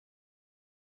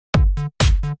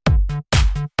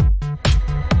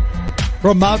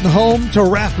From Mountain Home to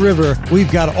Raft River,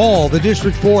 we've got all the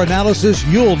District 4 analysis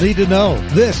you'll need to know.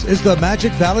 This is the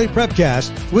Magic Valley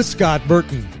Prepcast with Scott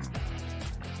Burton.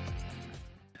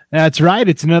 That's right.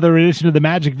 It's another edition of the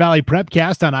Magic Valley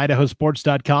Prepcast on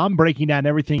idahosports.com, breaking down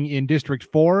everything in District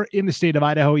 4 in the state of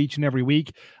Idaho each and every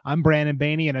week. I'm Brandon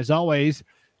Baney, and as always,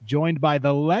 joined by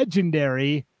the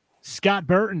legendary Scott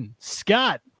Burton.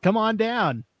 Scott, come on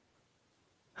down.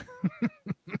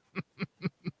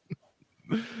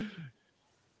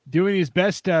 Doing his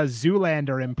best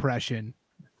Zoolander impression.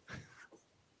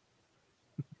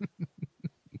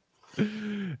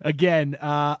 Again,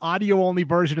 audio-only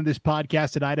version of this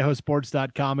podcast at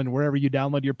idahosports.com, and wherever you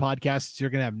download your podcasts, you're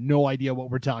going to have no idea what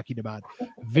we're talking about.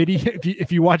 Video,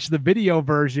 if you watch the video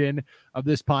version of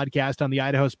this podcast on the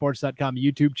idahosports.com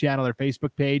YouTube channel or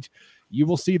Facebook page, you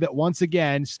will see that once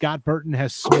again, Scott Burton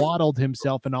has swaddled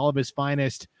himself in all of his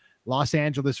finest Los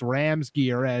Angeles Rams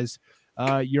gear as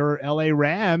your LA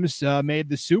Rams made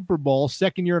the Super Bowl,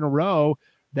 second year in a row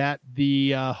that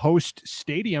the host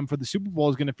stadium for the Super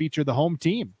Bowl is going to feature the home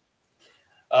team.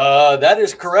 That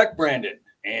is correct, Brandon.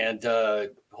 And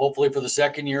hopefully for the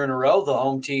second year in a row, the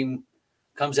home team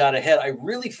comes out ahead. I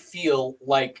really feel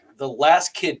like the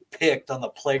last kid picked on the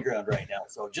playground right now.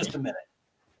 So just a minute.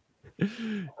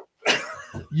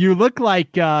 You look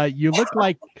like the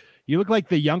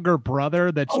younger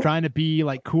brother that's trying to be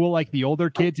like cool like the older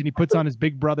kids, and he puts on his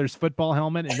big brother's football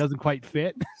helmet and doesn't quite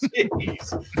fit.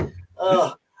 Jeez.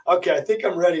 Okay, I think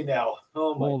I'm ready now.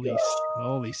 Oh my God.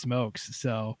 Holy smokes.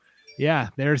 So yeah,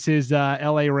 there's his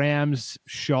LA Rams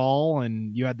shawl,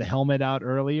 and you had the helmet out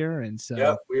earlier. And so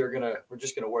yeah, we're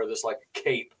just gonna wear this like a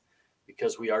cape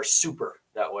because we are super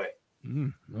that way.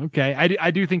 Okay. I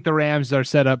do think the Rams are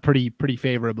set up pretty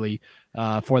favorably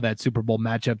for that Super Bowl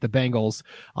matchup. The Bengals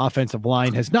offensive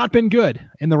line has not been good,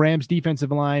 and the Rams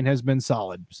defensive line has been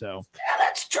solid. So yeah,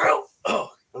 that's true.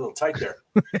 Oh, a little tight there.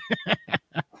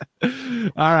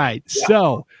 All right. Yeah.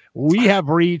 So we have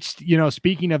reached,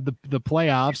 speaking of the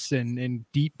playoffs and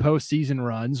deep postseason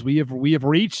runs, we have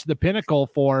reached the pinnacle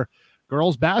for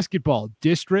girls basketball.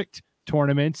 District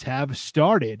tournaments have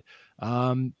started.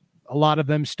 A lot of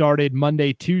them started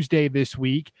Monday, Tuesday this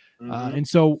week. And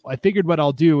so I figured what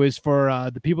I'll do is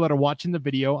for the people that are watching the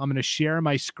video, I'm going to share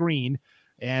my screen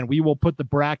and we will put the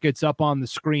brackets up on the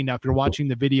screen. After watching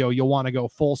the video, you'll want to go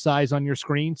full size on your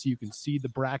screen so you can see the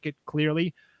bracket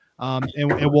clearly. And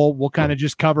we'll kind of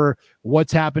just cover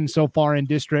what's happened so far in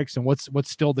districts and what's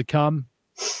still to come.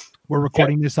 We're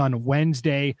recording this on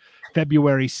Wednesday,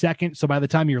 February 2nd. So by the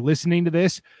time you're listening to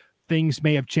this, things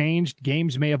may have changed.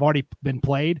 Games may have already been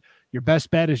played. Your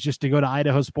best bet is just to go to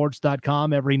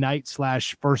idahosports.com every night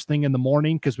 / first thing in the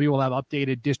morning, because we will have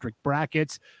updated district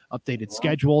brackets, updated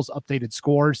schedules, updated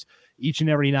scores each and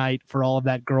every night for all of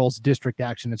that girls district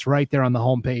action. It's right there on the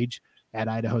homepage at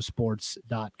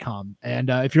idahosports.com. And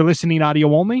if you're listening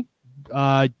audio only,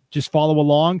 just follow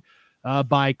along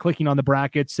by clicking on the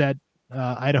brackets at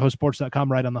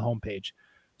idahosports.com right on the homepage.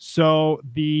 So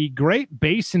the Great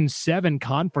Basin 7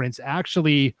 Conference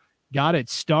actually got it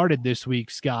started this week,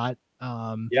 Scott.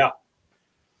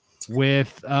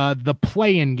 With the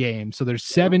play-in game. So there's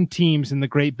 7 teams in the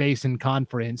Great Basin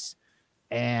Conference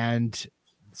and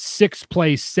 6th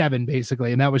place 7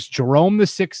 basically. And that was Jerome, the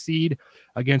 6th seed,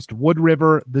 against Wood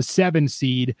River, the 7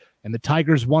 seed. And the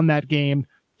Tigers won that game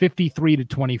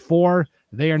 53-24.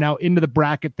 They are now into the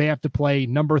bracket. They have to play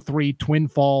number 3 Twin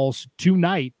Falls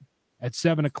tonight at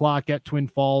 7:00 at Twin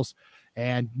Falls.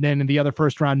 And then in the other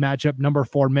first round matchup, number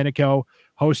 4 Minico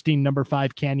hosting number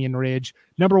 5 Canyon Ridge,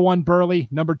 number 1 Burley,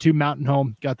 number 2 Mountain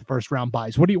Home got the first round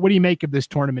buys. What do you make of this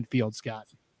tournament field, Scott?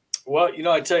 Well,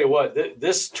 I tell you what,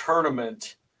 this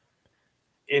tournament,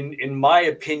 in my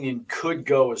opinion, could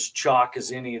go as chalk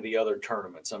as any of the other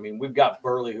tournaments. I mean, we've got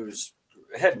Burley, who's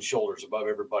head and shoulders above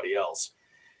everybody else,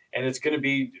 and it's going to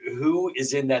be who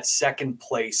is in that second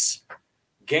place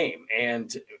game.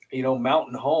 And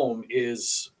Mountain Home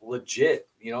is legit.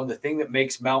 The thing that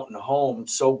makes Mountain Home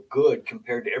so good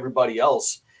compared to everybody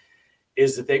else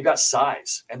is that they've got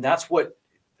size. And that's what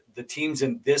the teams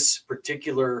in this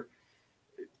particular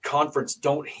conference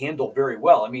don't handle very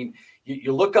well. I mean,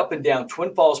 you look up and down,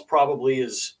 Twin Falls probably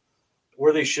is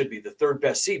where they should be, the 3rd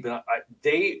best seed, but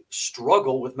they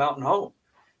struggle with Mountain Home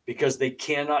because they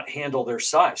cannot handle their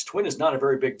size. Twin is not a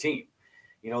very big team.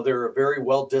 They're a very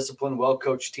well-disciplined,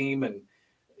 well-coached team, and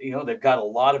they've got a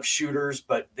lot of shooters,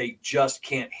 but they just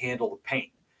can't handle the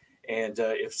paint. And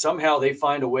if somehow they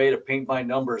find a way to paint by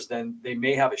numbers, then they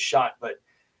may have a shot, but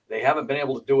they haven't been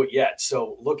able to do it yet.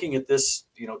 So looking at this,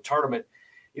 tournament,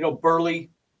 Burley,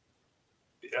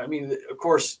 I mean, of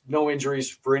course, no injuries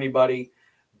for anybody.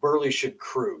 Burley should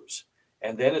cruise.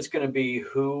 and then it's going to be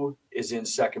who is in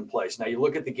second place. Now you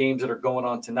look at the games that are going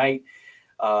on tonight.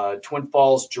 Twin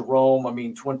Falls, Jerome. I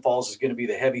mean, Twin Falls is going to be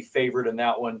the heavy favorite in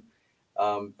that one.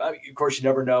 Of course, you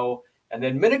never know. And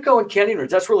then Minico and Canyon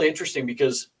Ridge. That's really interesting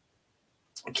because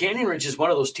Canyon Ridge is one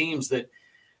of those teams that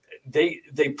they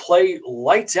play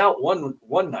lights out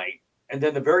one night, and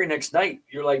then the very next night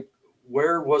you're like,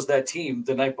 where was that team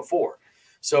the night before?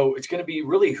 So it's going to be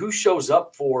really who shows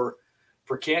up for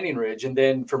Canyon Ridge, and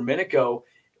then for Minico,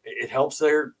 it helps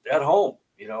they're at home,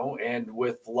 and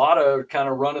with Lotta kind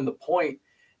of running the point,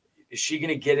 is she going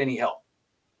to get any help?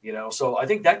 So I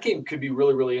think that game could be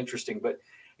really, really interesting. But,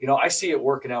 I see it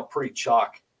working out pretty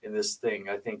chalk in this thing.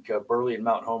 I think Burley and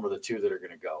Mountain Home are the two that are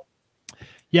going to go.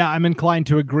 Yeah, I'm inclined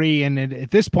to agree. And at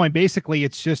this point, basically,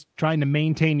 it's just trying to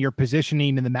maintain your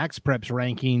positioning in the Max Preps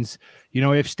rankings.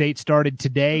 If State started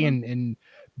today and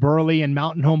Burley and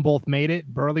Mountain Home both made it,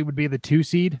 Burley would be the 2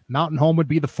 seed. Mountain Home would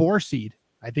be the 4 seed.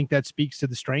 I think that speaks to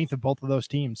the strength of both of those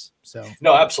teams. So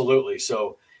no, absolutely.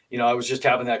 So, I was just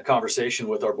having that conversation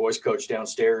with our boys coach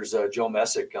downstairs, Joe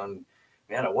Messick, on,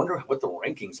 man, I wonder what the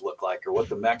rankings look like or what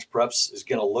the Max Preps is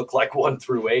going to look like 1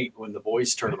 through 8 when the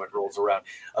boys tournament rolls around,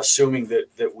 assuming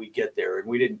that we get there. And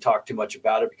we didn't talk too much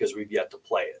about it because we've yet to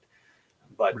play it.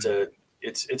 But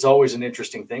it's always an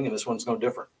interesting thing, and this one's no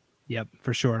different. Yep,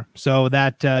 for sure. So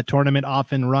that tournament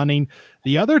off and running.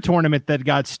 The other tournament that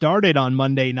got started on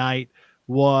Monday night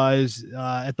was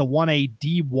at the 1A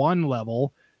D1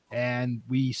 level, and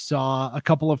we saw a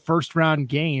couple of first-round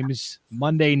games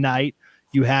Monday night.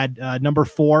 You had number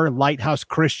 4 Lighthouse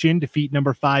Christian defeat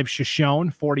number 5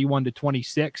 Shoshone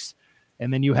 41-26,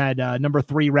 and then you had number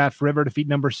 3 Raft River defeat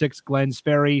number 6 Glens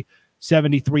Ferry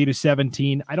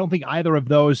 73-17. I don't think either of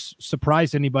those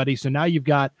surprised anybody. So now you've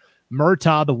got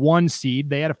Murtaugh, the 1 seed.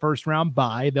 They had a first-round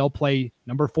bye. They'll play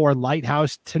number 4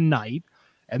 Lighthouse tonight.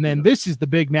 And then this is the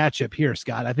big matchup here,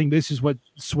 Scott. I think this is what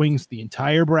swings the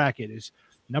entire bracket is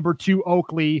number 2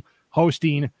 Oakley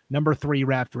hosting number 3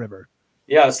 Raft River.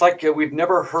 Yeah, it's like we've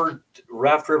never heard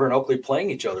Raft River and Oakley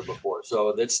playing each other before.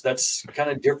 So that's kind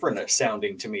of different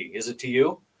sounding to me. Is it to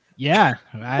you? Yeah,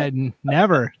 I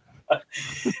never.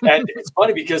 And it's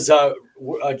funny because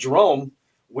Jerome,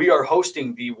 we are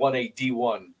hosting the 1A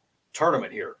D1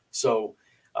 tournament here. So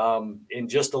in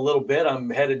just a little bit, I'm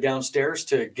headed downstairs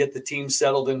to get the team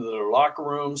settled into their locker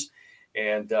rooms,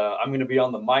 and I'm going to be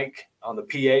on the mic on the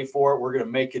PA for it. We're going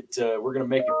to make it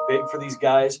big for these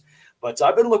guys. But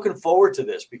I've been looking forward to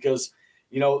this because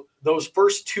those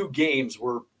first 2 games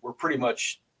were pretty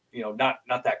much not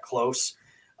that close,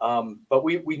 but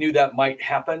we knew that might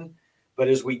happen. But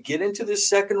as we get into this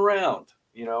second round,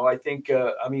 I think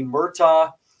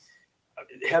Murtaugh,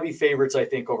 heavy favorites, I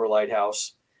think, over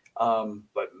Lighthouse.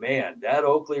 But man, that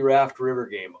Oakley Raft River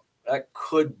game, that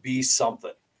could be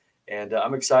something. And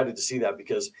I'm excited to see that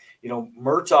because,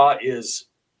 Murtaugh is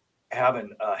having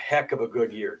a heck of a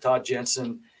good year. Todd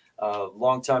Jensen,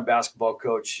 longtime basketball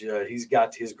coach, he's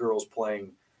got his girls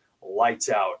playing lights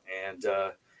out. And,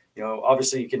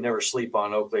 obviously you can never sleep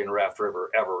on Oakley and Raft River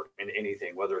ever in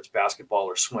anything, whether it's basketball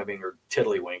or swimming or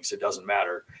tiddlywinks, it doesn't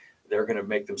matter. They're going to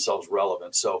make themselves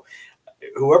relevant. So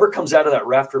whoever comes out of that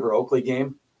Raft River Oakley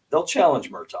game, they'll challenge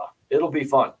Murtaugh. It'll be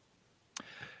fun.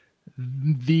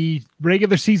 The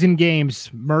regular season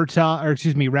games,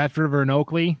 Raft River and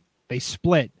Oakley, they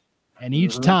split. And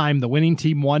each time the winning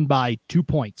team won by 2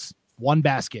 points, 1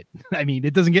 basket. I mean,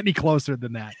 it doesn't get any closer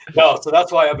than that. No, so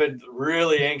that's why I've been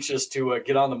really anxious to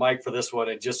get on the mic for this one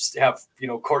and just have,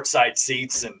 courtside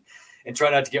seats and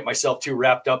try not to get myself too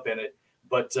wrapped up in it.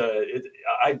 But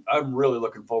I'm really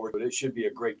looking forward to it. It should be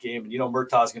a great game. And,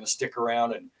 Murtaugh's going to stick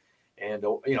around and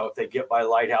if they get by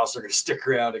Lighthouse, they're going to stick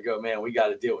around and go, man, we got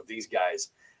to deal with these guys.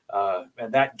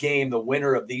 And that game, the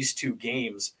winner of these 2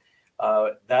 games,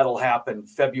 that'll happen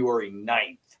February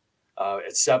 9th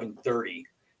at 7:30.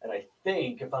 And I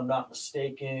think, if I'm not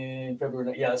mistaken,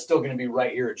 February 9th, it's still going to be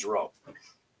right here at Jerome.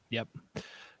 Yep.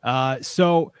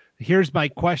 So here's my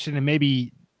question, and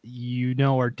maybe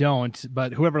or don't,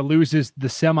 but whoever loses the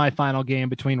semifinal game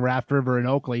between Raft River and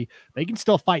Oakley, they can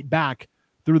still fight back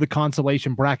through the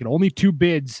consolation bracket. Only 2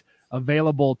 bids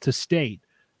available to State.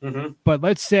 Mm-hmm. But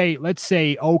let's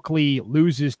say Oakley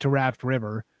loses to Raft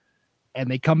River and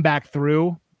they come back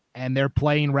through and they're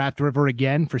playing Raft River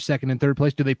again for 2nd and 3rd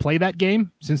place. Do they play that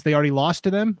game since they already lost to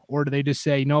them? Or do they just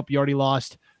say, nope, you already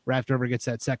lost, Raft River gets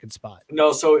that 2nd spot?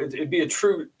 No, so it'd be a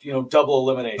true, double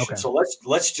elimination. Okay. So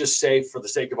let's just say, for the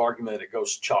sake of argument, that it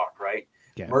goes chalk, right?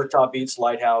 Okay. Murtaugh beats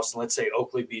Lighthouse, and let's say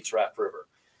Oakley beats Raft River.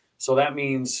 So that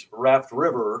means Raft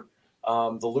River,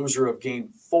 the loser of game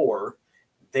 4,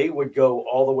 they would go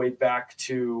all the way back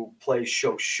to play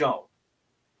Shoshone.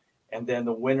 and then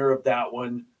the winner of that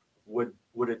one would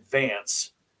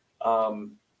advance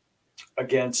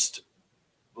against,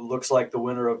 looks like the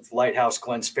winner of Lighthouse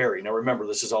Glens Ferry. Now remember,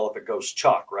 this is all if it goes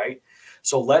chalk, right?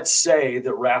 So let's say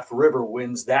that Raft River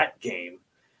wins that game.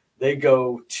 They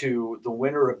go to the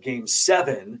winner of game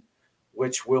 7,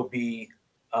 which will be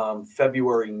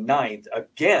February 9th,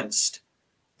 against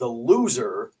the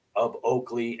loser of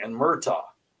Oakley and Murtaugh.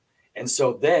 And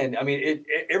so then, I mean,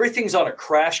 everything's on a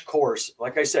crash course.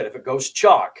 Like I said, if it goes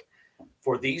chalk,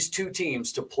 for these two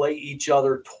teams to play each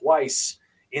other twice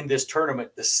in this tournament,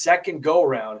 the second go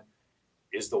around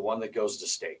is the one that goes to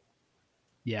state.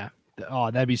 Yeah.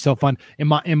 Oh, that'd be so fun. In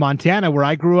Montana, where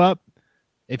I grew up,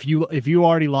 if you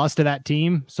already lost to that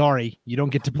team, sorry, you don't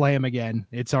get to play them again.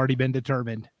 It's already been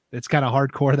determined. It's kind of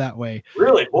hardcore that way.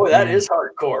 Really? Boy, that is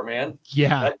hardcore, man.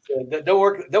 Yeah. That don't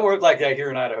work like that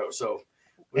here in Idaho. So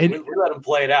we let them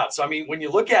play it out. So, I mean, when you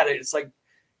look at it, it's like,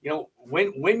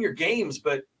 win your games,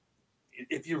 but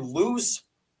if you lose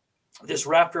this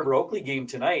Raft River Oakley game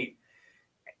tonight,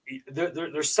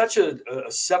 there's such a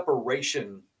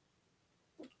separation,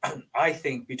 I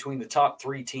think, between the top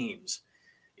 3 teams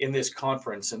in this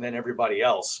conference and then everybody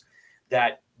else,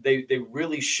 that they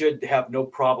really should have no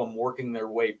problem working their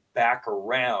way back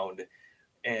around.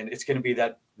 And it's going to be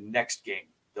that next game,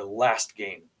 the last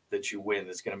game that you win,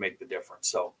 that's going to make the difference.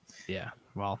 So, yeah,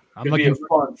 well, it'll be a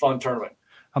fun tournament.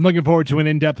 I'm looking forward to an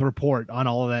in-depth report on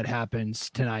all of that happens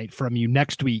tonight from you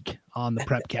next week on the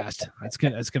Prepcast.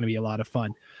 It's gonna be a lot of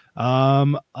fun.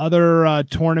 Other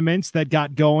tournaments that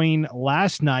got going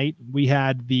last night, we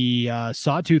had the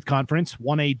Sawtooth Conference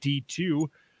 1A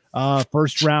D2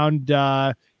 first round.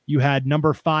 You had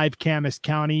number 5 Camas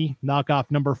County knock off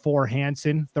number 4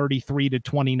 Hanson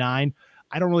 33-29.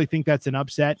 I don't really think that's an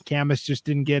upset. Camas just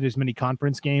didn't get as many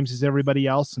conference games as everybody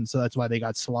else, and so that's why they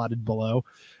got slotted below.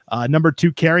 Number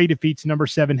 2 Cary defeats number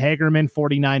 7 Hagerman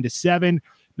 49-7.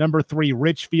 Number 3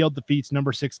 Richfield defeats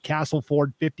number 6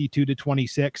 Castleford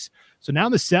 52-26. So now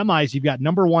in the semis, you've got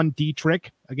number 1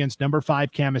 Dietrich against number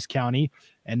 5 Camas County,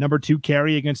 and number 2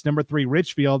 Cary against number 3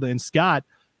 Richfield. And Scott,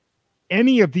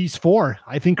 any of these 4,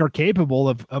 I think, are capable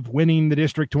of winning the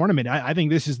district tournament. I think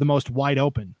this is the most wide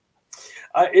open.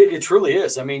 It truly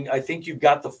is. I mean, I think you've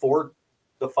got the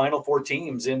final 4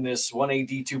 teams in this 1A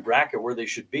D2 bracket where they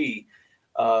should be.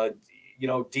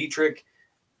 Dietrich,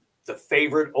 the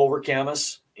favorite over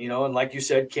Camas, and like you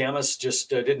said, Camas just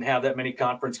didn't have that many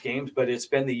conference games, but it's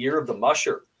been the year of the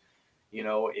musher,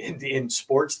 in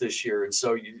sports this year. And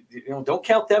so, don't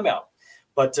count them out.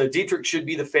 But Dietrich should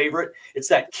be the favorite. It's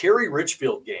that Cary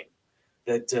Richfield game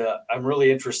that I'm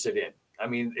really interested in. I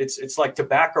mean, it's like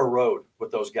Tobacco Road with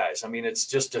those guys. I mean, it's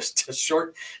just a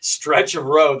short stretch of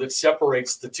road that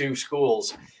separates the 2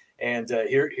 schools. And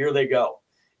here they go.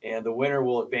 And the winner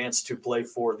will advance to play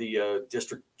for the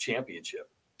district championship.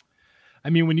 I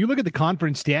mean, when you look at the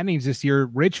conference standings this year,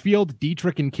 Richfield,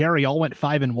 Dietrich, and Cary all went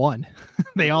 5-1.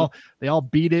 they all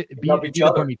beat each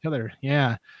other.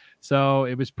 Yeah. So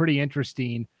it was pretty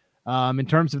interesting. In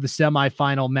terms of the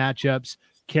semifinal matchups,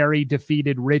 Cary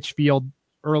defeated Richfield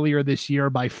earlier this year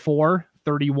by 4,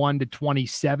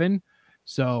 31-27.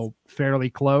 So fairly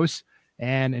close.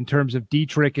 And in terms of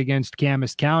Dietrich against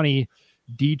Camas County,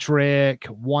 Dietrich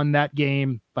won that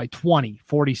game by 20,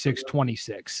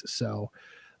 46-26. So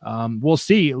we'll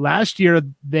see. Last year,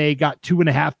 they got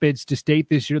 2.5 bids to state.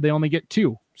 This year, they only get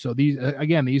 2. So these are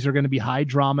going to be high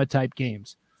drama type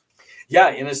games. Yeah.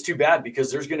 And it's too bad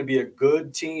because there's going to be a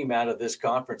good team out of this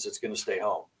conference that's going to stay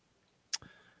home.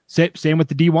 Same with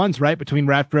the D1s, right? Between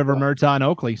Raft River, Murtaugh, and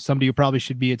Oakley. Somebody who probably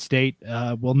should be at state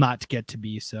will not get to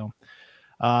be. So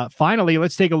finally,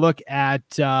 let's take a look at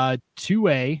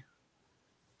 2A,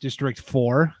 District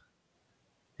 4.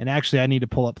 And actually, I need to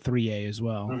pull up 3A as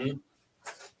well. Mm-hmm.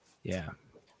 Yeah.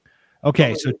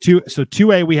 Okay, so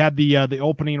 2A, we had the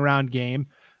opening round game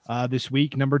this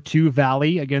week. Number 2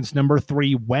 Valley against number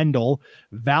 3 Wendell.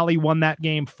 Valley won that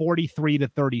game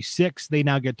 43-36. They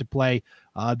now get to play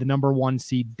the number 1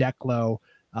 seed Declo.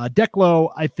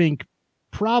 Declo, I think,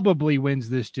 probably wins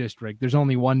this district. There's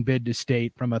only 1 bid to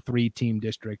state from a 3-team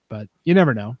district, but you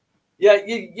never know. Yeah,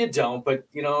 you don't. But,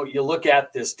 you look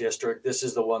at this district, this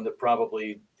is the one that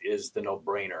probably is the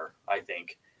no-brainer, I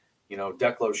think.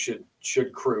 Declo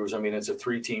should cruise. I mean, it's a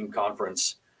 3-team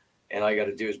conference, and all you got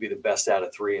to do is be the best out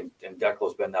of 3, and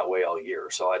Declo's been that way all year.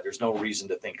 So there's no reason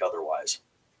to think otherwise.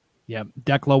 Yeah,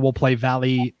 Declo will play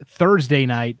Valley Thursday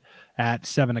night at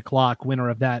 7:00. Winner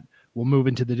of that will move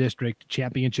into the district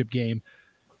championship game.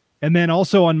 And then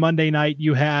also on Monday night,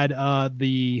 you had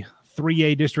the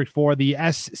 3A District 4, the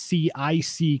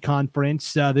SCIC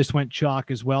conference. This went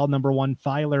chalk as well. Number 1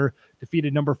 Filer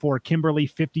defeated number 4 Kimberly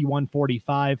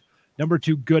 51-45. Number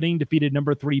 2, Gooding defeated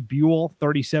number 3, Buell,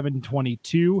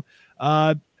 37-22.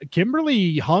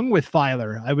 Kimberly hung with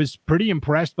Filer. I was pretty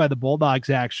impressed by the Bulldogs,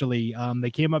 actually.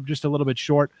 They came up just a little bit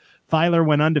short. Filer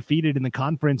went undefeated in the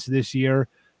conference this year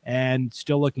and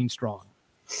still looking strong.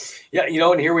 Yeah,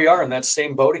 and here we are in that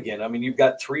same boat again. I mean, you've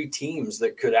got 3 teams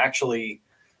that could actually,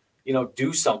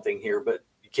 do something here, but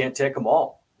you can't take them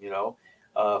all.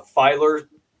 Filer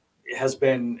has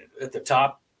been at the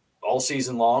top all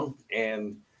season long,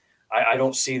 and I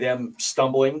don't see them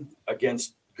stumbling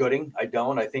against Gooding. I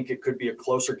don't. I think it could be a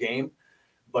closer game,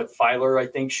 but Filer, I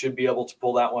think, should be able to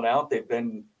pull that one out. They've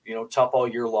been, tough all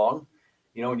year long,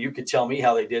 and you could tell me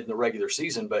how they did in the regular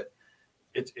season, but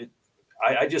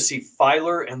I just see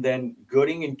Filer and then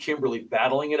Gooding and Kimberly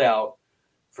battling it out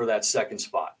for that second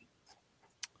spot.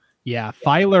 Yeah,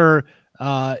 Filer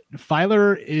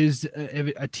is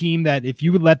a team that if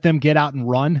you would let them get out and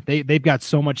run, they've got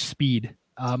so much speed.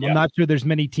 I'm not sure there's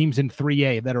many teams in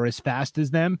 3A that are as fast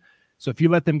as them. So if you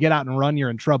let them get out and run, you're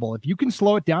in trouble. If you can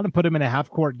slow it down and put them in a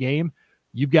half-court game,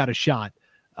 you've got a shot.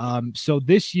 So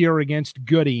this year against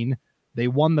Gooding, they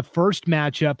won the first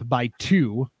matchup by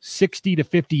 2,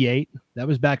 60-58. That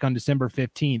was back on December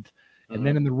 15th. And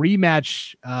then in the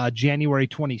rematch, January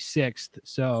 26th,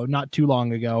 so not too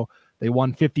long ago, they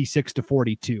won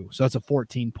 56-42. So that's a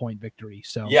 14-point victory.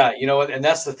 So yeah, and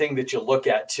that's the thing that you look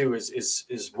at too is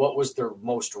what was their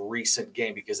most recent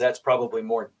game, because that's probably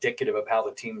more indicative of how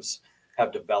the teams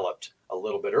have developed a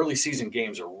little bit. Early season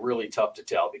games are really tough to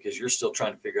tell because you're still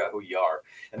trying to figure out who you are,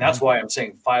 and that's why I'm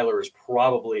saying Filer is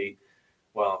probably,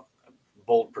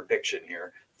 bold prediction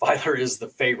here, Filer is the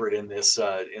favorite in this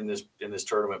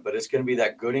tournament, but it's going to be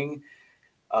that Gooding.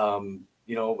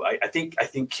 I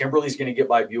think Kimberly's going to get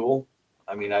by Buell.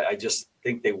 I mean, I just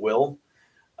think they will.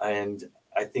 And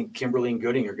I think Kimberly and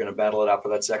Gooding are going to battle it out for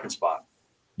that second spot.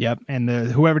 Yep. And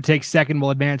whoever takes second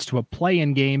will advance to a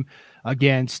play-in game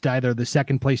against either the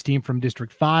second place team from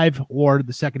District 5 or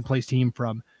the second place team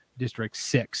from District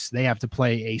 6. They have to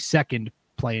play a second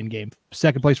play-in game.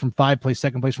 Second place from 5 plays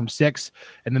second place from 6,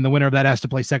 and then the winner of that has to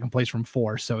play second place from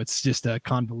 4. So it's just a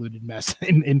convoluted mess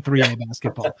in 3A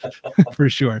basketball for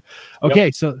sure.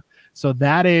 Okay, so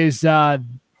that is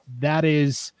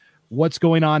what's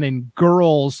going on in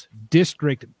girls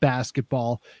district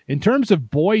basketball. In terms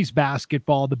of boys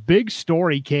basketball, the big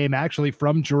story came actually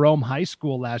from Jerome High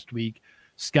School last week,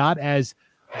 Scott, as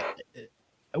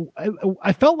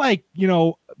I felt like,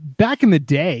 back in the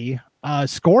day,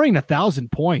 scoring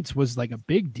 1,000 points was like a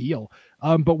big deal.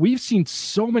 But we've seen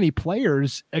so many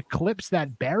players eclipse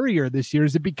that barrier this year.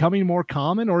 Is it becoming more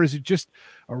common, or is it just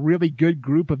a really good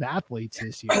group of athletes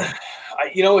this year?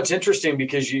 It's interesting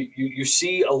because you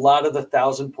see a lot of the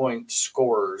 1,000-point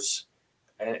scorers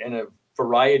and a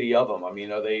variety of them. I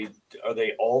mean, are they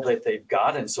all that they've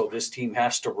got? And so this team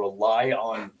has to rely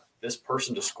on this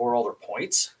person to score all their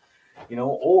points,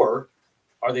 or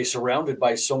are they surrounded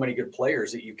by so many good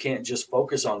players that you can't just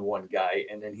focus on one guy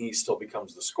and then he still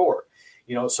becomes the scorer?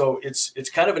 So it's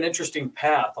kind of an interesting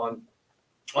path on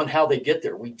how they get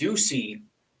there. We do see,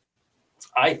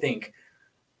 I think,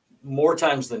 more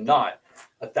times than not,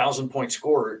 1,000-point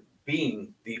scorer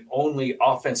being the only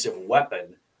offensive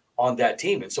weapon on that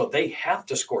team. And so they have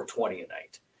to score 20 a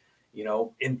night.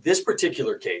 In this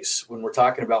particular case, when we're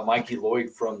talking about Mikey Lloyd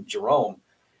from Jerome,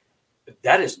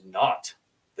 that is not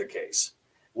the case,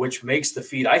 which makes the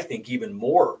feat, I think, even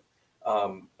more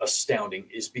astounding,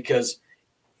 is because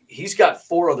he's got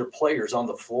 4 other players on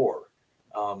the floor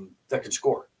that can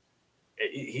score.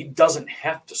 He doesn't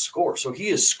have to score. So he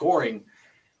is scoring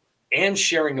and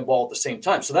sharing the ball at the same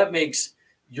time. So that makes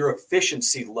your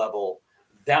efficiency level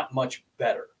that much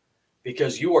better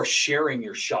because you are sharing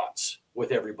your shots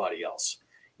with everybody else,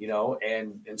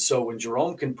 and so when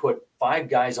Jerome can put 5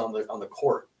 guys on the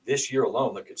court this year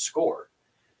alone that could score,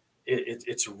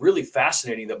 it's really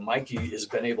fascinating that Mikey has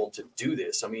been able to do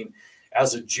this. I mean,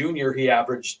 as a junior, he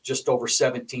averaged just over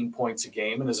 17 points a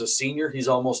game. And as a senior, he's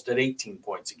almost at 18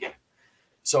 points a game.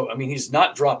 So, I mean, he's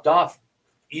not dropped off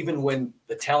even when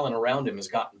the talent around him has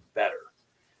gotten better.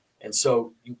 And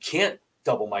so you can't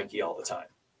double Mikey all the time.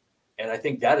 And I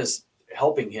think that is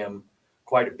helping him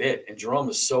quite a bit. And Jerome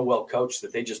is so well coached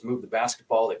that they just move the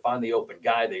basketball. They find the open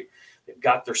guy. They've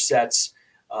got their sets.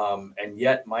 And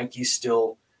yet Mikey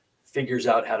still figures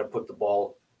out how to put the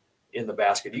ball in the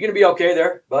basket. You going to be okay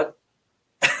there, bud?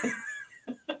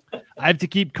 I have to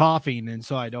keep coughing, and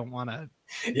so I don't want to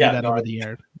do that over the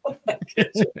air.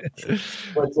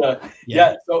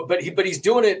 But he's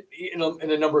doing it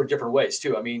in a number of different ways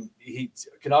too. I mean, he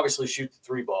can obviously shoot the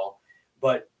 3 ball,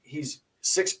 but he's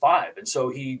 6'5", and so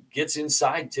he gets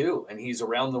inside too, and he's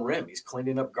around the rim. He's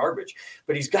cleaning up garbage,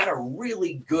 but he's got a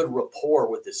really good rapport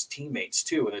with his teammates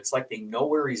too, and it's like they know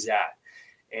where he's at.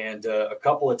 And a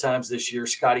couple of times this year,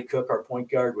 Scotty Cook, our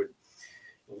point guard, would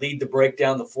lead the break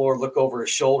down the floor, look over his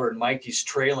shoulder, and Mikey's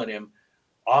trailing him.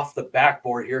 Off the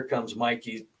backboard, here comes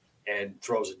Mikey and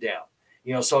throws it down.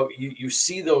 So you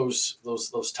see those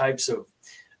types of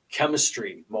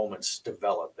chemistry moments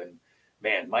develop, and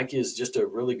man, Mikey is just a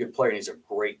really good player, and he's a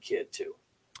great kid too.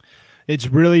 It's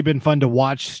really been fun to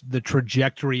watch the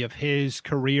trajectory of his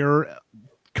career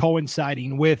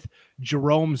coinciding with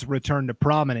Jerome's return to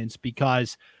prominence,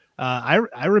 because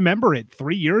I remember it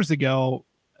 3 years ago.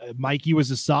 Mikey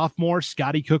was a sophomore,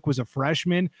 Scotty Cook was a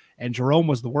freshman, and Jerome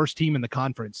was the worst team in the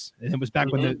conference. And it was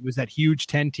back when it was that huge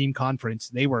 10-team conference.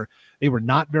 They were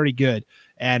not very good.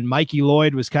 And Mikey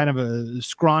Lloyd was kind of a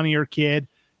scrawnier kid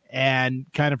and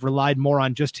kind of relied more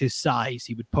on just his size.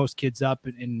 He would post kids up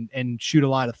and shoot a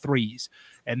lot of threes.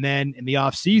 And then in the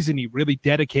offseason, he really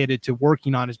dedicated to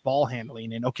working on his ball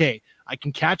handling. And, okay, I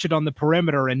can catch it on the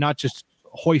perimeter and not just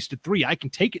hoist a three. I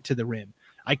can take it to the rim.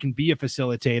 I can be a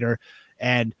facilitator.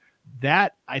 And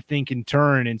that, I think, in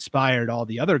turn inspired all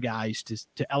the other guys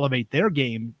to elevate their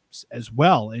games as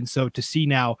well. And so to see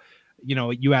now,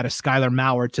 you add a Skylar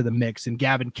Mauer to the mix, and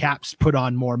Gavin Capps put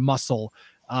on more muscle.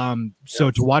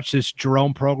 So to watch this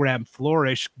Jerome program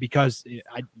flourish, because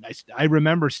I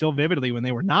remember still vividly when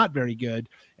they were not very good,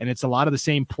 and it's a lot of the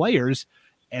same players,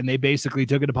 and they basically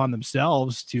took it upon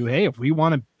themselves to, hey, if we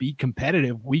want to be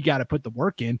competitive, we got to put the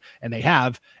work in, and they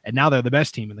have, and now they're the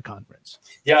best team in the conference.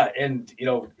 Yeah, and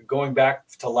going back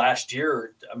to last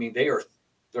year, I mean, their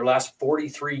last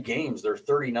 43 games, they're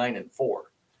 39-4.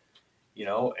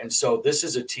 And so this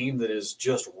is a team that is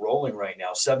just rolling right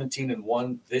now,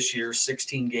 17-1 this year,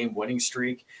 16-game winning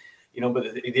streak.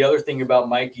 But the other thing about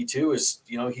Mikey too is,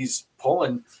 he's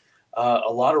pulling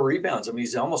a lot of rebounds. I mean,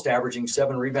 he's almost averaging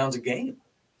 7 rebounds a game.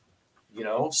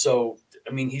 So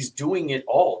I mean, he's doing it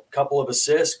all. Couple of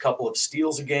assists, couple of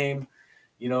steals a game.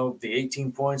 The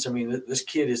 18 points. I mean, this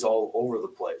kid is all over the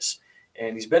place,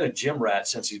 and he's been a gym rat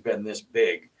since he's been this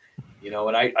big.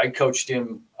 And I coached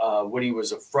him when he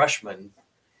was a freshman,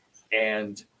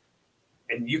 and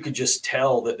you could just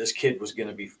tell that this kid was going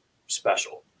to be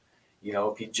special.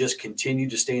 If he just continued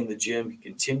to stay in the gym, he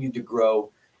continued to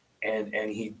grow, and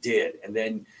he did. And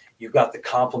then you've got the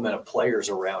complement of players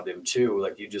around him too,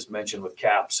 like you just mentioned with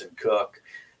Capps and Cook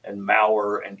and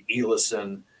Mauer and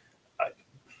Elison.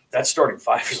 That starting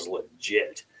five is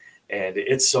legit, and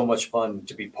it's so much fun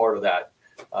to be part of that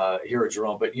here at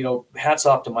Jerome. But, hats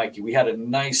off to Mikey. We had a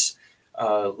nice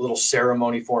little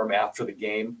ceremony for him after the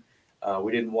game.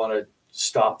 We didn't want to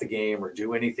stop the game or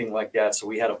do anything like that, so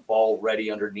we had a ball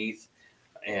ready underneath.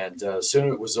 And as soon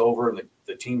as it was over and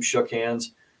the team shook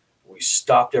hands, we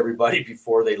stopped everybody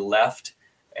before they left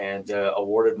and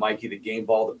awarded Mikey the game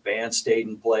ball. The band stayed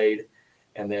and played.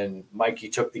 And then Mikey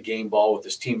took the game ball with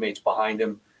his teammates behind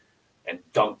him and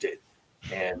dunked it.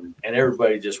 And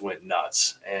everybody just went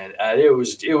nuts. And it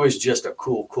was just a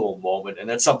cool moment. And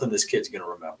that's something this kid's going to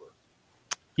remember.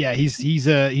 Yeah, he's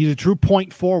a true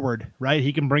point forward, right?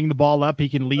 He can bring the ball up, he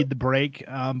can lead the break,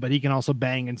 but he can also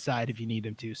bang inside if you need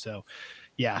him to. So,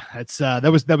 yeah, that's that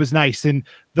was nice. And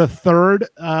the third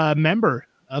member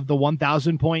of the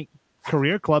 1,000 point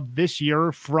career club this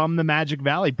year from the Magic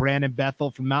Valley, Brandon Bethel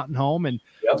from Mountain Home, and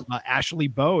Ashley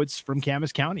Boats from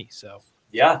Camas County. So,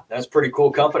 yeah, that's pretty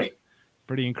cool company.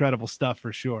 Pretty incredible stuff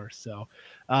for sure. So,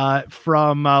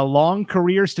 from long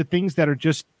careers to things that are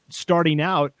just starting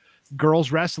out.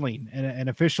 Girls wrestling, an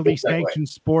officially sanctioned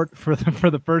sport for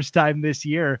the first time this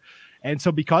year. And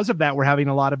so because of that, we're having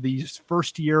a lot of these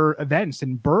first year events,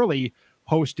 and Burley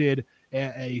hosted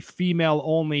a female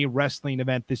only wrestling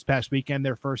event this past weekend,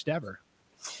 their first ever.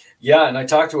 Yeah. And I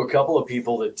talked to a couple of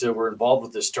people that were involved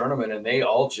with this tournament, and they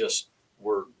all just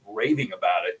were raving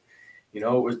about it.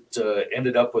 It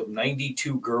ended up with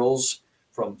 92 girls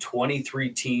from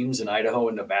 23 teams in Idaho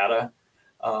and Nevada.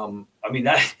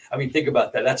 Think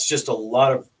about that. That's just a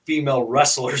lot of female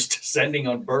wrestlers descending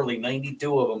on Burley,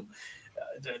 92 of them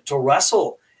to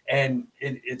wrestle. And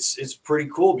it's pretty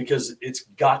cool because it's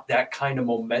got that kind of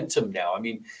momentum now. I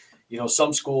mean,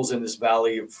 some schools in this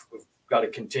valley have got a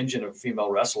contingent of female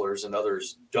wrestlers and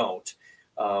others don't.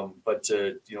 But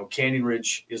Canyon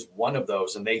Ridge is one of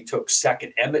those, and they took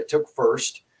second. Emmett took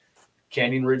first.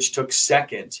 Canyon Ridge took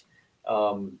second.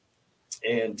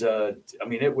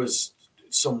 It was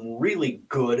some really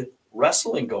good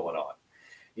wrestling going on,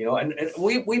 and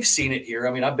we've seen it here.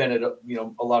 I mean, I've been at a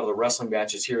lot of the wrestling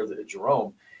matches here at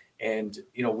Jerome, and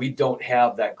we don't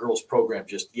have that girls program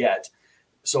just yet.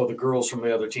 So the girls from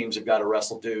the other teams have got to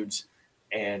wrestle dudes.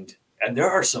 and there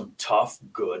are some tough,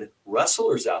 good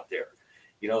wrestlers out there.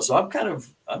 So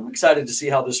I'm excited to see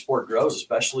how this sport grows,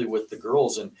 especially with the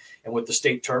girls and with the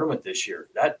state tournament this year.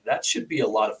 That should be a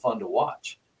lot of fun to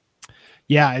watch.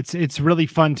 Yeah, it's really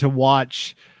fun to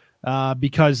watch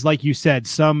because, like you said,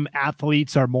 some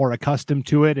athletes are more accustomed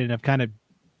to it and have kind of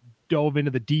dove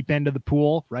into the deep end of the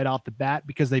pool right off the bat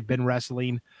because they've been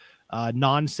wrestling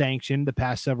non-sanctioned the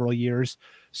past several years.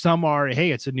 Some are,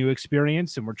 hey, it's a new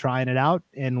experience and we're trying it out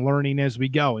and learning as we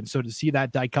go. And so to see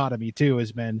that dichotomy too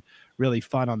has been really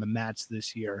fun on the mats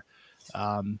this year.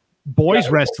 Boys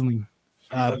wrestling.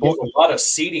 There's a lot of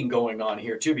seeding going on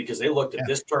here too, because they looked at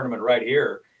this tournament right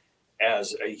here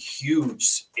as a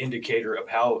huge indicator of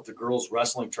how the girls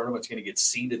wrestling tournament's going to get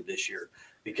seeded this year,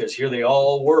 because here they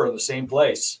all were in the same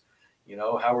place.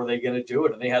 How are they going to do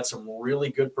it? And they had some really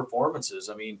good performances.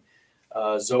 I mean,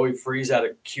 Zoe Fries out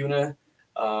of CUNA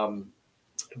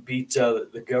beat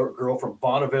the girl from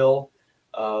Bonneville.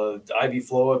 Ivy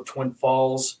Flo of Twin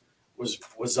Falls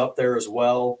was up there as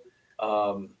well.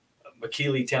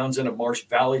 McKeely Townsend of Marsh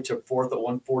Valley took fourth at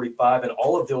 145. And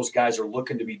all of those guys are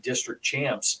looking to be district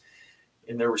champs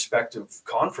in their respective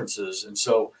conferences. And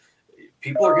so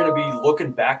people are going to be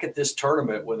looking back at this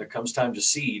tournament when it comes time to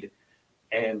seed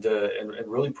and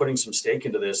really putting some stake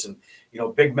into this. And,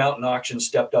 Big Mountain Auction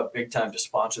stepped up big time to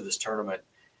sponsor this tournament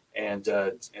and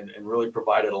really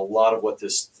provided a lot of what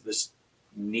this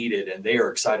needed. And they are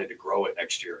excited to grow it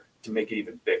next year to make it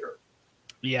even bigger.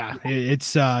 Yeah,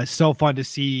 it's so fun to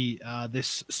see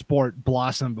this sport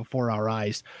blossom before our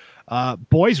eyes.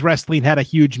 Boys wrestling had a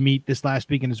huge meet this last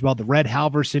weekend as well. The Red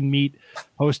Halverson meet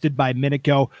hosted by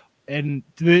Minico. And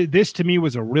this to me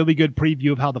was a really good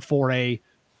preview of how the 4A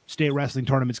state wrestling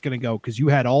tournament's going to go, because you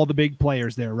had all the big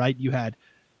players there, right? You had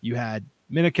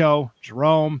Minico,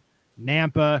 Jerome,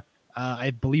 Nampa.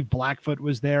 I believe Blackfoot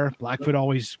was there. Blackfoot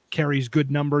always carries good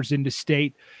numbers into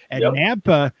state. And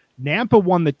Nampa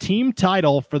won the team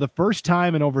title for the first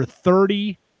time in over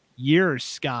 30 years,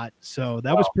 Scott. So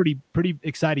that was pretty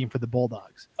exciting for the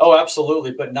Bulldogs. Oh,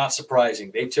 absolutely, but not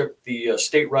surprising. They took the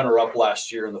state runner-up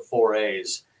last year in the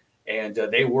 4As, and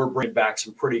they were bringing back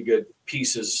some pretty good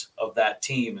pieces of that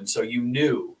team. And so you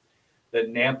knew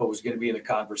that Nampa was going to be in the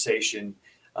conversation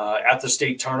at the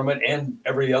state tournament and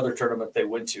every other tournament they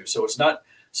went to. So it's not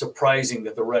surprising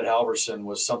that the Red Halverson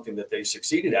was something that they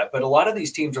succeeded at. But a lot of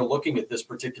these teams are looking at this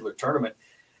particular tournament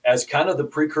as kind of the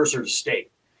precursor to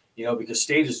state, because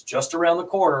state is just around the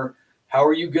corner. How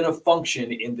are you going to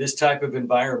function in this type of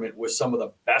environment with some of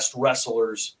the best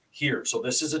wrestlers here? So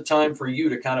this is a time for you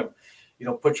to kind of,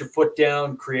 put your foot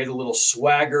down, create a little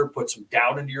swagger, put some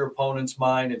doubt into your opponent's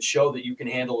mind, and show that you can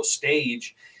handle a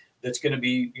stage that's going to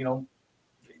be,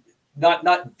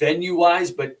 not venue-wise,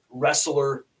 but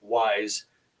wrestler-wise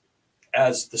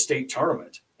as the state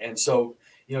tournament. And so,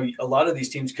 a lot of these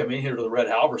teams come in here to the Red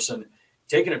Halverson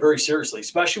taking it very seriously,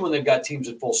 especially when they've got teams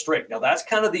at full strength. Now, that's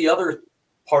kind of the other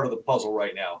part of the puzzle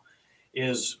right now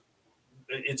is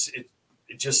it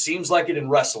just seems like it in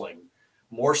wrestling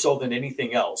more so than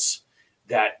anything else,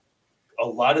 that a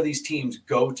lot of these teams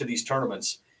go to these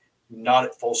tournaments not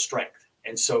at full strength.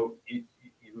 And so you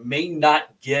may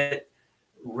not get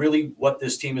really what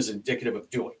this team is indicative of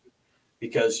doing,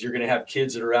 because you're going to have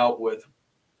kids that are out with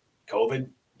COVID.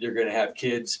 You're going to have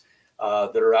kids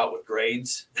that are out with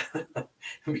grades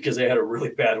because they had a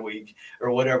really bad week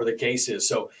or whatever the case is.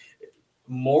 So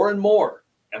more and more,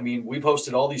 I mean, we've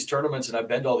hosted all these tournaments and I've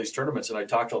been to all these tournaments and I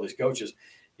talked to all these coaches.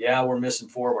 Yeah, we're missing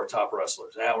 4 of our top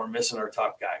wrestlers. Yeah, we're missing our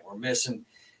top guy. We're missing.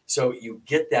 So you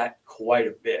get that quite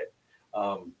a bit.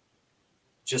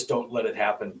 Just don't let it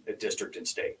happen at district and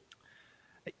state.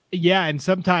 Yeah, and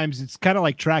sometimes it's kind of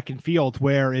like track and field,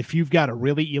 where if you've got a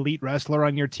really elite wrestler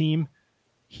on your team,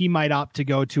 he might opt to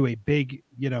go to a big,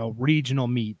 regional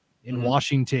meet in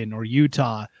Washington or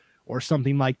Utah or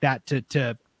something like that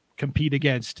to compete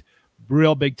against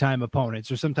real big time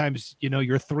opponents. Or sometimes,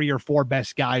 your 3 or 4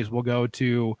 best guys will go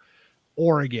to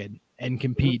Oregon and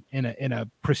compete in a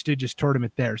prestigious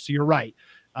tournament there. So you're right.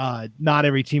 Not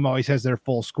every team always has their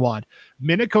full squad.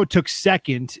 Minico took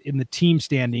second in the team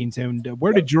standings. And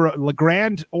where did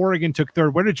LeGrand, Oregon took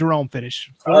third. Where did Jerome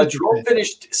finish? Jerome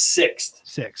finished sixth.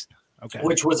 Sixth. Okay.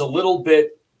 Which was a little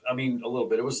bit.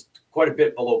 It was quite a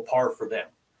bit below par for them.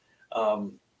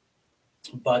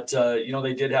 But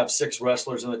they did have 6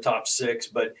 wrestlers in the top 6.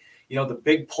 But, the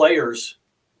big players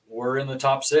were in the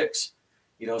top 6,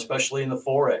 especially in the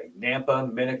 4A.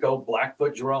 Nampa, Minico,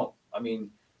 Blackfoot, Jerome. I mean,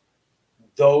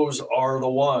 those are the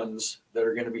ones that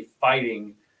are going to be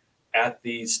fighting at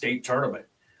the state tournament.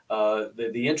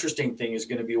 The interesting thing is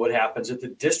going to be what happens at the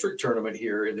district tournament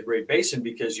here in the Great Basin,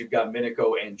 because you've got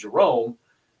Minico and Jerome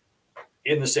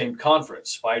in the same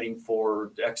conference, fighting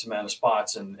for X amount of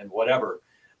spots and whatever.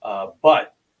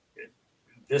 But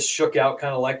this shook out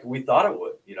kind of like we thought it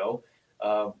would.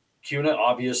 CUNA,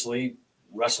 obviously,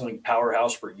 wrestling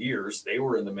powerhouse for years, they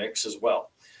were in the mix as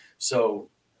well. So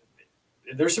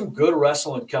there's some good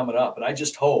wrestling coming up, and I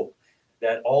just hope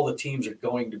that all the teams are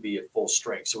going to be at full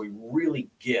strength, so we really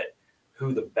get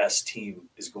who the best team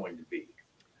is going to be.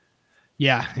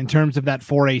 Yeah, in terms of that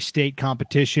 4A state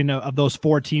competition, of those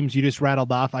 4 teams you just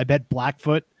rattled off, I bet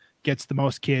Blackfoot gets the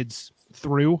most kids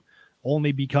through,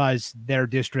 only because their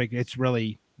district, it's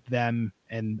really them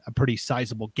and a pretty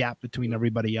sizable gap between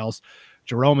everybody else.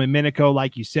 Jerome and Minico,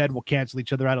 like you said, will cancel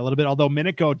each other out a little bit, although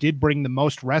Minico did bring the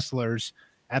most wrestlers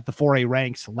at the 4A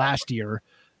ranks last year.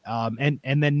 And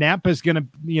then Nampa's going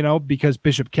to, because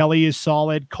Bishop Kelly is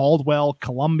solid, Caldwell,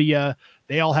 Columbia,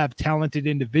 they all have talented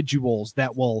individuals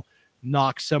that will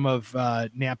knock some of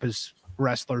Nampa's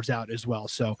wrestlers out as well.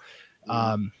 So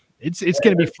it's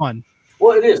going to be fun.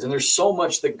 Well, it is. And there's so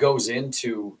much that goes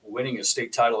into winning a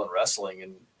state title in wrestling.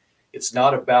 And it's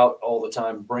not about all the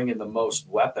time bringing the most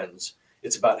weapons.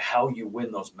 It's about how you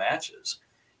win those matches,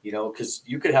 because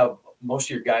you could have most of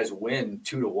your guys win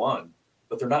 2-1,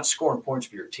 but they're not scoring points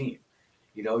for your team.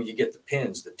 You get the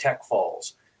pins, the tech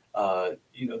falls, the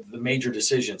major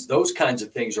decisions, those kinds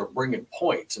of things are bringing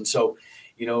points. And so,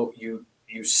 you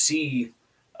see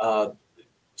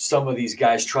some of these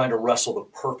guys trying to wrestle the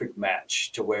perfect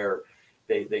match to where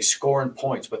they score in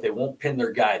points, but they won't pin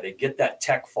their guy. They get that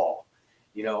tech fall,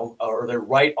 or they're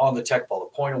right on the tech fall,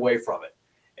 a point away from it.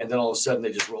 And then all of a sudden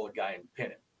they just roll a guy and pin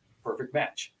it. Perfect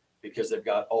match because they've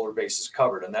got all their bases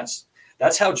covered. And that's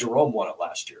how Jerome won it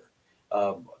last year.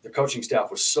 The coaching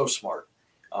staff was so smart.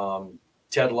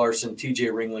 Ted Larson,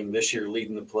 TJ Ringling this year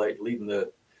leading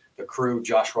the crew,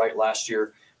 Josh Wright last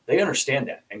year. They understand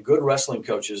that. And good wrestling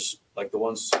coaches, like the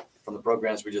ones from the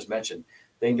programs we just mentioned,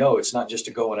 they know it's not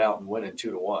just going out and winning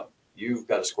 2-1. You've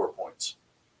got to score points.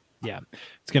 Yeah,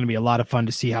 it's going to be a lot of fun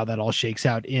to see how that all shakes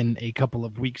out in a couple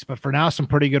of weeks. But for now, some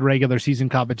pretty good regular season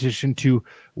competition to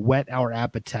whet our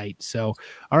appetite. So,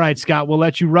 all right, Scott, we'll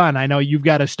let you run. I know you've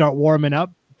got to start warming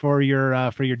up for your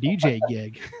DJ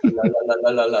gig.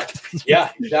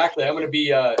 Yeah, exactly. I'm going to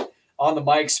be on the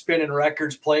mic, spinning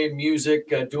records, playing music,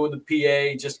 doing the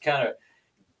PA, just kind of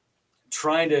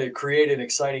trying to create an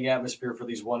exciting atmosphere for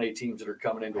these 1A teams that are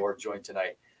coming into our joint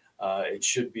tonight. It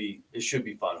should be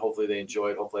fun. Hopefully they enjoy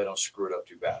it. Hopefully I don't screw it up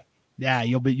too bad. Yeah,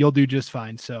 you'll do just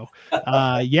fine. So,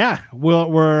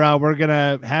 we're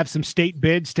gonna have some state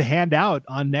bids to hand out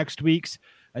on next week's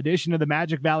edition of the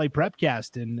Magic Valley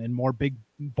Prepcast, and more big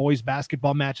boys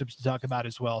basketball matchups to talk about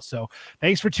as well. So,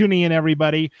 thanks for tuning in,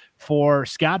 everybody. For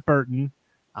Scott Burton,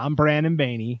 I'm Brandon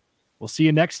Baney. We'll see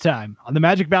you next time on the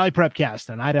Magic Valley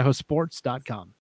Prepcast on IdahoSports.com.